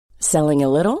Selling a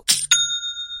little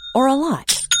or a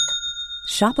lot?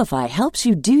 Shopify helps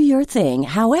you do your thing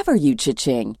however you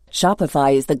cha-ching.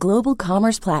 Shopify is the global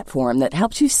commerce platform that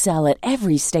helps you sell at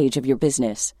every stage of your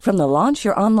business. From the launch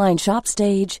your online shop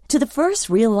stage to the first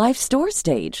real-life store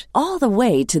stage, all the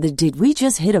way to the did we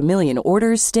just hit a million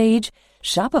orders stage.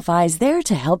 Shopify is there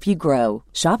to help you grow.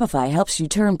 Shopify helps you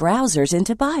turn browsers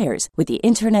into buyers with the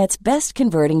internet's best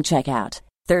converting checkout.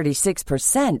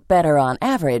 36% better on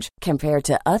average compared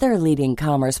to other leading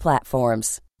commerce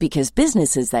platforms. Because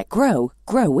businesses that grow,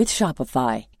 grow with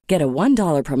Shopify. Get a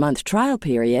 $1 per month trial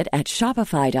period at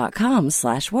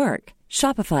shopify.com/work.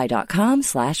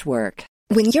 Shopify.com/work.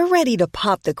 When you're ready to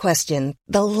pop the question,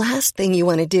 the last thing you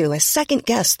want to do is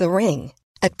second-guess the ring.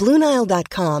 At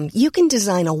BlueNile.com, you can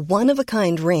design a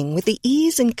one-of-a-kind ring with the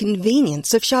ease and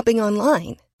convenience of shopping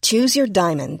online. Choose your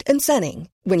diamond and setting.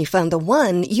 When you find the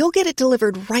one, you'll get it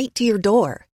delivered right to your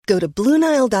door. Go to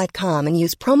BlueNile.com and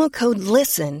use promo code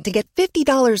LISTEN to get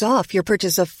 $50 off your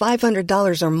purchase of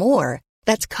 $500 or more.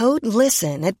 That's code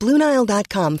LISTEN at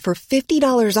BlueNile.com for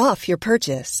 $50 off your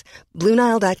purchase.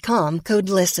 BlueNile.com, code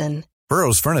LISTEN.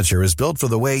 Burrow's furniture is built for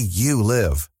the way you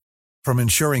live. From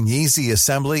ensuring easy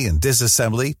assembly and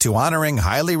disassembly to honoring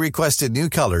highly requested new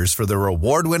colors for their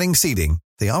award-winning seating,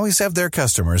 they always have their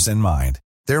customers in mind.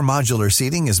 Their modular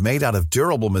seating is made out of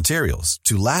durable materials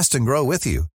to last and grow with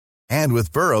you. And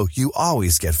with Burrow, you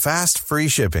always get fast, free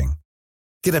shipping.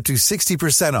 Get up to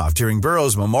 60% off during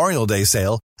Burrow's Memorial Day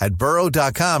sale at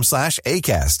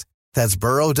burrow.com/ACAST. That's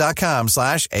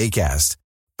burrow.com/ACAST.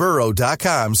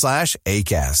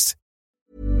 burrow.com/ACAST.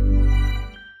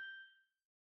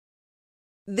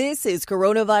 This is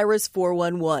Coronavirus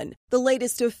 411, the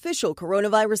latest official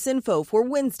coronavirus info for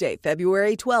Wednesday,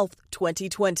 February 12th,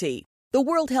 2020. The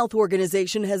World Health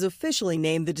Organization has officially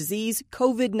named the disease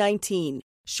COVID-19,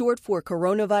 short for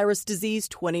Coronavirus Disease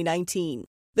 2019.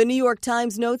 The New York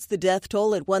Times notes the death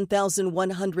toll at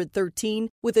 1,113,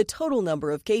 with a total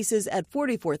number of cases at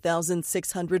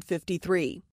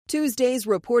 44,653. Tuesday's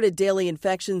reported daily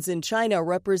infections in China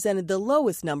represented the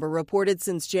lowest number reported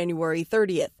since January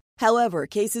 30th. However,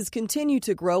 cases continue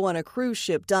to grow on a cruise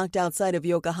ship docked outside of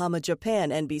Yokohama,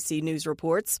 Japan, NBC News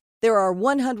reports. There are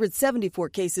 174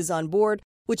 cases on board,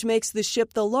 which makes the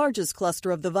ship the largest cluster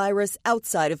of the virus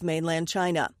outside of mainland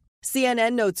China.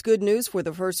 CNN notes good news for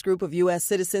the first group of U.S.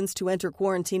 citizens to enter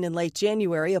quarantine in late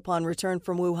January upon return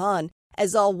from Wuhan,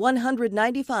 as all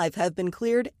 195 have been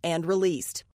cleared and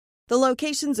released. The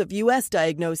locations of U.S.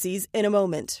 diagnoses in a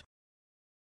moment.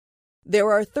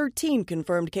 There are 13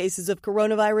 confirmed cases of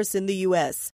coronavirus in the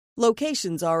U.S.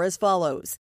 Locations are as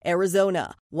follows: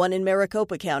 Arizona, 1 in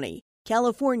Maricopa County;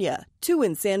 California, 2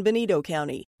 in San Benito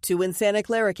County, 2 in Santa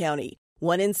Clara County,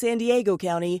 1 in San Diego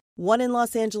County, 1 in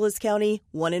Los Angeles County,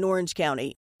 1 in Orange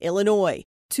County; Illinois,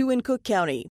 2 in Cook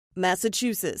County;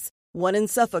 Massachusetts, 1 in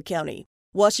Suffolk County;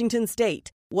 Washington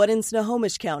State, 1 in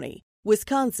Snohomish County;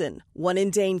 Wisconsin, 1 in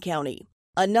Dane County.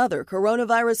 Another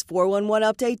Coronavirus 411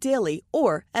 update daily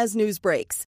or as news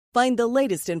breaks. Find the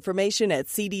latest information at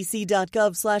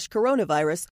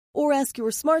cdc.gov/coronavirus or ask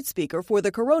your smart speaker for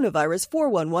the Coronavirus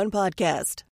 411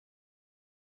 podcast.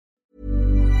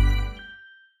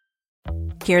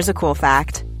 Here's a cool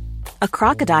fact. A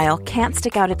crocodile can't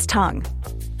stick out its tongue.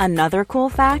 Another cool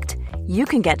fact, you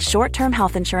can get short-term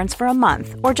health insurance for a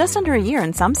month or just under a year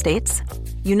in some states.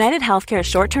 United Healthcare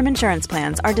short-term insurance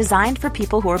plans are designed for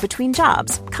people who are between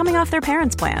jobs, coming off their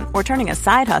parents' plan, or turning a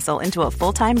side hustle into a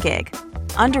full-time gig.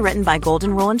 Underwritten by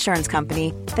Golden Rule Insurance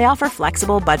Company, they offer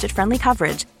flexible, budget-friendly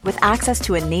coverage with access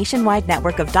to a nationwide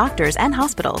network of doctors and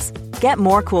hospitals. Get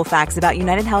more cool facts about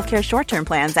United Healthcare short-term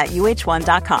plans at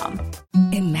uh1.com.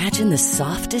 Imagine the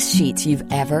softest sheets you've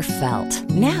ever felt.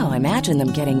 Now imagine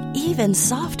them getting even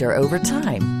softer over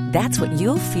time. That's what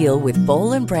you'll feel with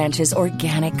Boll & Branch's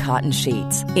organic cotton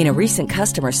sheets. In a recent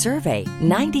customer survey,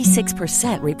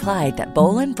 96% replied that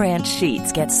Boll & Branch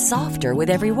sheets get softer with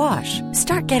every wash.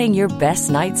 Start getting your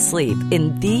best night's sleep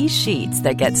in these sheets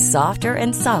that get softer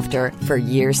and softer for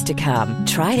years to come.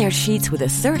 Try their sheets with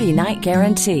a 30-night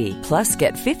guarantee. Plus,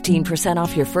 get 15%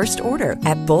 off your first order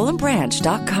at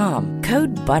bollandbranch.com.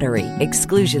 Code BUTTERY.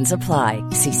 Exclusions apply.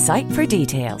 See site for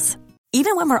details.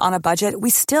 Even when we're on a budget, we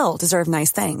still deserve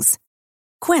nice things.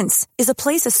 Quince is a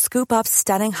place to scoop up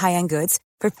stunning high-end goods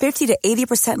for 50 to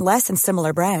 80% less than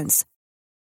similar brands.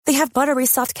 They have buttery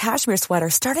soft cashmere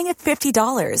sweaters starting at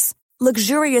 $50,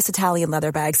 luxurious Italian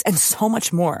leather bags, and so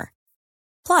much more.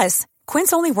 Plus,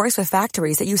 Quince only works with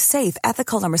factories that use safe,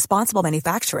 ethical, and responsible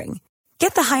manufacturing.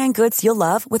 Get the high-end goods you'll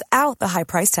love without the high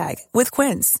price tag with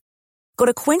Quince. Go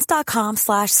to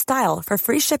quince.com/style for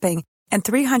free shipping and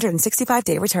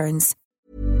 365-day returns.